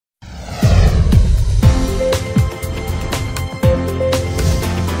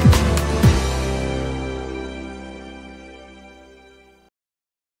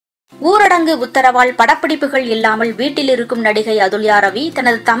ஊரடங்கு உத்தரவால் படப்பிடிப்புகள் இல்லாமல் வீட்டில் இருக்கும் நடிகை அதுல்யா ரவி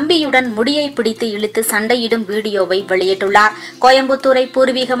தனது தம்பியுடன் முடியை பிடித்து இழுத்து சண்டையிடும் வீடியோவை வெளியிட்டுள்ளார். கோயம்புத்தூரை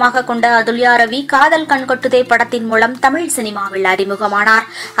பூர்வீகமாக கொண்ட அதுல்யா ரவி காதல் கண்கொட்டுதே படத்தின் மூலம் தமிழ் சினிமாவில் அறிமுகமானார்.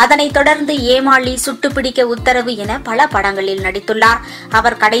 அதனைத் தொடர்ந்து ஏமாளி, சுட்டுப்பிடிக்க உத்தரவு என பல படங்களில் நடித்துள்ளார்.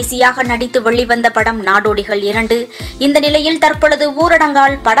 அவர் கடைசியாக நடித்து வெளிவந்த படம் நாடோடிகள் 2. இந்த நிலையில் தற்பொழுது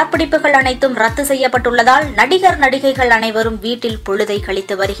ஊரடங்கால் படப்பிடிப்புகள் அனைத்தும் ரத்து செய்யப்பட்டுள்ளதால் நடிகர் நடிகைகள் அனைவரும் வீட்டில் பொழுதை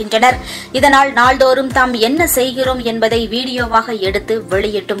கழித்து வருகின்றனர். இதனால் நாள்தோறும் தாம் என்ன செய்கிறோம் என்பதை வீடியோவாக எடுத்து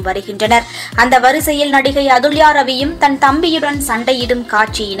வெளியிட்டும் வருகின்றனர். அந்த வரிசையில் நடிகை அதுல்யா ரவியும் தன் தம்பியுடன் சண்டையிடும்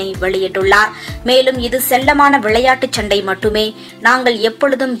காட்சியினை வெளியிட்டுள்ளார். மேலும் இது செல்லமான விளையாட்டு சண்டை மட்டுமே, நாங்கள்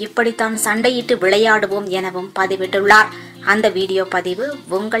எப்பொழுதும் இப்படித்தான் சண்டையிட்டு விளையாடுவோம் எனவும் பதிவிட்டுள்ளார். அந்த வீடியோ பதிவு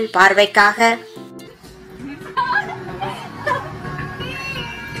உங்கள் பார்வைக்காக.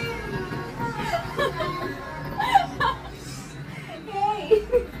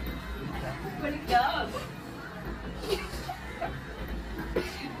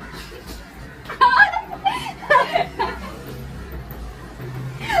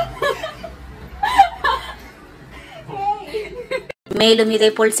 மேலும்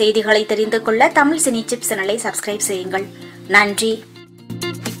இதேபோல் செய்திகளை தெரிந்து கொள்ள தமிழ் சினி சிப்ஸ் சேனலை சப்ஸ்கிரைப் செய்யுங்கள். நன்றி.